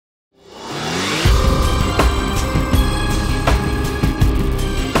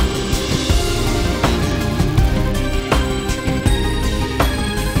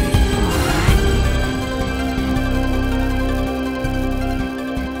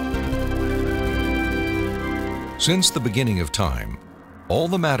Since the beginning of time, all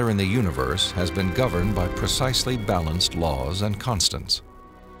the matter in the universe has been governed by precisely balanced laws and constants.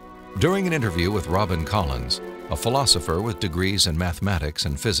 During an interview with Robin Collins, a philosopher with degrees in mathematics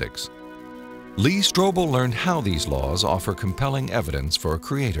and physics, Lee Strobel learned how these laws offer compelling evidence for a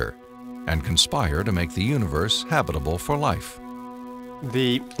creator and conspire to make the universe habitable for life.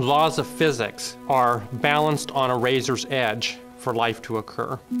 The laws of physics are balanced on a razor's edge for life to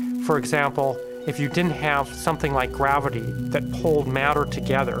occur. For example, if you didn't have something like gravity that pulled matter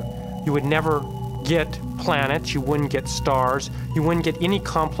together, you would never get planets, you wouldn't get stars, you wouldn't get any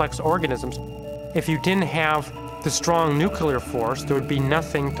complex organisms. If you didn't have the strong nuclear force, there would be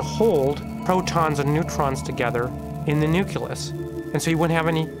nothing to hold protons and neutrons together in the nucleus. And so you wouldn't have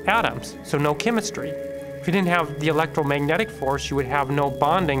any atoms, so no chemistry. If you didn't have the electromagnetic force, you would have no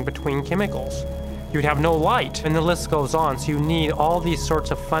bonding between chemicals. You would have no light, and the list goes on. So you need all these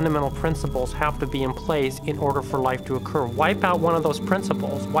sorts of fundamental principles have to be in place in order for life to occur. Wipe out one of those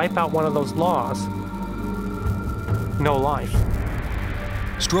principles, wipe out one of those laws, no life.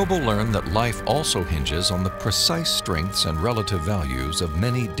 Strobel learned that life also hinges on the precise strengths and relative values of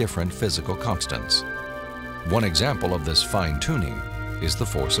many different physical constants. One example of this fine-tuning is the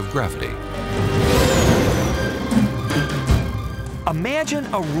force of gravity. Imagine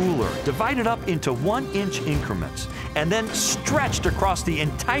a ruler divided up into 1-inch increments and then stretched across the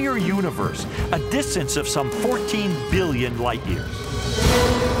entire universe, a distance of some 14 billion light years.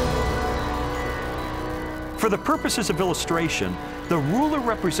 For the purposes of illustration, the ruler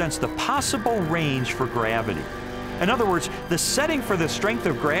represents the possible range for gravity. In other words, the setting for the strength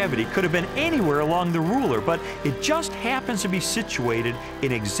of gravity could have been anywhere along the ruler, but it just happens to be situated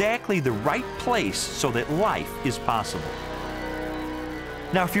in exactly the right place so that life is possible.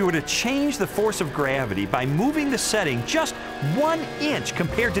 Now, if you were to change the force of gravity by moving the setting just 1 inch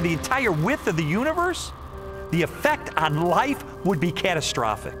compared to the entire width of the universe, the effect on life would be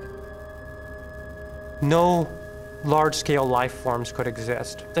catastrophic. No large-scale life forms could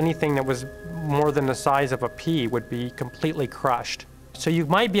exist. Anything that was more than the size of a pea would be completely crushed. So you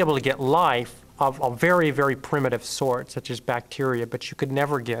might be able to get life of a very, very primitive sort, such as bacteria, but you could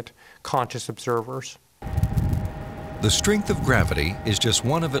never get conscious observers. The strength of gravity is just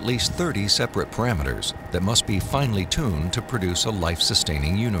one of at least 30 separate parameters that must be finely tuned to produce a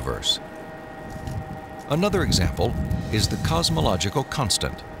life-sustaining universe. Another example is the cosmological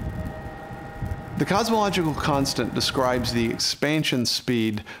constant. The cosmological constant describes the expansion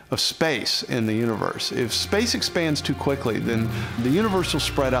speed of space in the universe. If space expands too quickly, then the universe will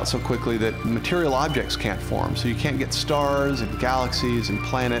spread out so quickly that material objects can't form. So you can't get stars and galaxies and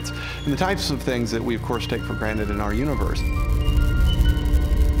planets and the types of things that we, of course, take for granted in our universe.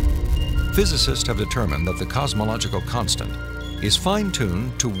 Physicists have determined that the cosmological constant is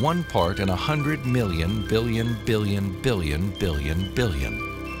fine-tuned to 1 part in 100 million billion billion billion billion billion.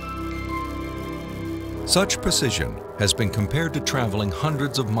 Such precision has been compared to traveling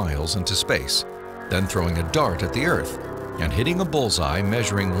hundreds of miles into space, then throwing a dart at the Earth and hitting a bullseye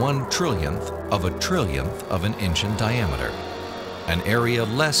measuring 1/trillionth of an inch in diameter, an area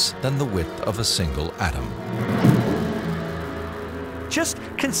less than the width of a single atom. Just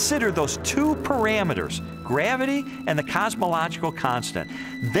consider those two parameters, gravity and the cosmological constant.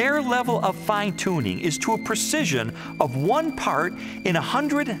 Their level of fine-tuning is to a precision of 1 part in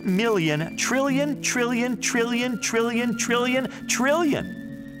 100 million trillion, trillion, trillion, trillion, trillion, trillion.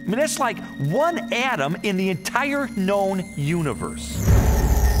 I mean, that's like 1 atom in the entire known universe.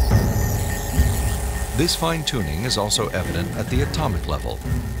 This fine-tuning is also evident at the atomic level.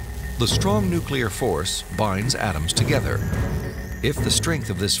 The strong nuclear force binds atoms together. If the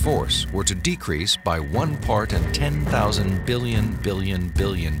strength of this force were to decrease by 1 part in 10,000 billion billion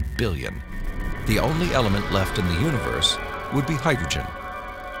billion billion, the only element left in the universe would be hydrogen.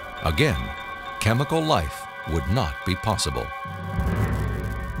 Again, chemical life would not be possible.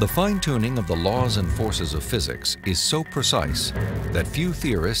 The fine-tuning of the laws and forces of physics is so precise that few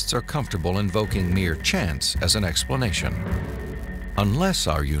theorists are comfortable invoking mere chance as an explanation, unless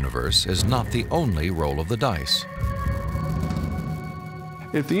our universe is not the only roll of the dice.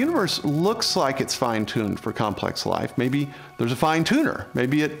 If the universe looks like it's fine-tuned for complex life, maybe there's a fine-tuner.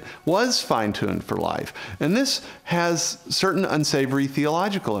 Maybe it was fine-tuned for life. And this has certain unsavory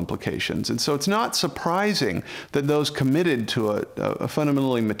theological implications. And so it's not surprising that those committed to a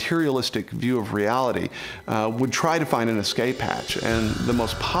fundamentally materialistic view of reality would try to find an escape hatch. And the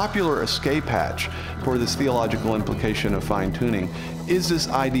most popular escape hatch for this theological implication of fine-tuning is this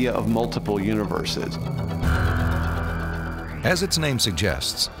idea of multiple universes. As its name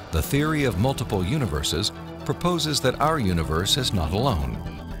suggests, the theory of multiple universes proposes that our universe is not alone.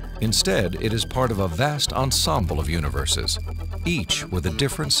 Instead, it is part of a vast ensemble of universes, each with a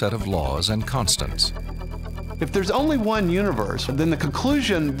different set of laws and constants. If there's only one universe, then the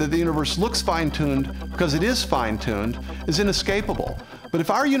conclusion that the universe looks fine-tuned because it is fine-tuned is inescapable. But if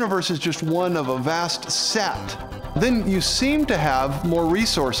our universe is just one of a vast set, then you seem to have more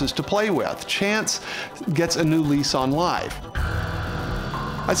resources to play with. Chance gets a new lease on life.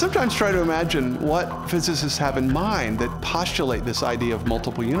 I sometimes try to imagine what physicists have in mind that postulate this idea of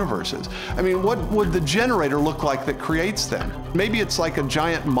multiple universes. I mean, what would the generator look like that creates them? Maybe it's like a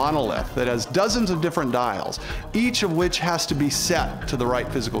giant monolith that has dozens of different dials, each of which has to be set to the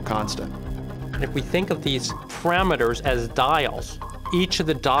right physical constant. If we think of these parameters as dials, each of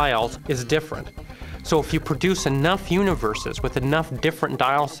the dials is different. So if you produce enough universes with enough different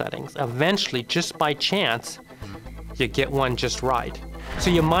dial settings, eventually, just by chance, you get one just right. So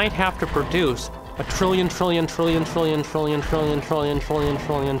you might have to produce a trillion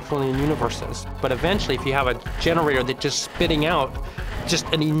universes. But eventually, if you have a generator that's just spitting out just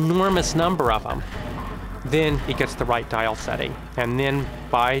an enormous number of them, then it gets the right dial setting. And then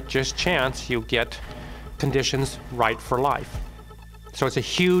by just chance, you get conditions right for life. So it's a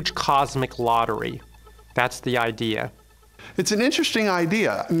huge cosmic lottery. That's the idea. It's an interesting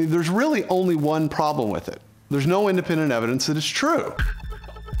idea. I mean, there's really only one problem with it. There's no independent evidence that it's true.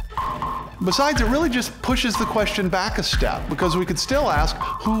 Besides, it really just pushes the question back a step, because we could still ask,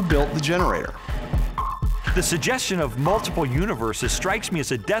 who built the generator? The suggestion of multiple universes strikes me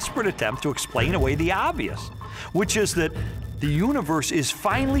as a desperate attempt to explain away the obvious, which is that the universe is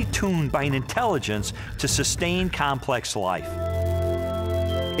finely tuned by an intelligence to sustain complex life.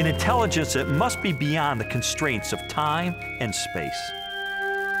 An intelligence that must be beyond the constraints of time and space.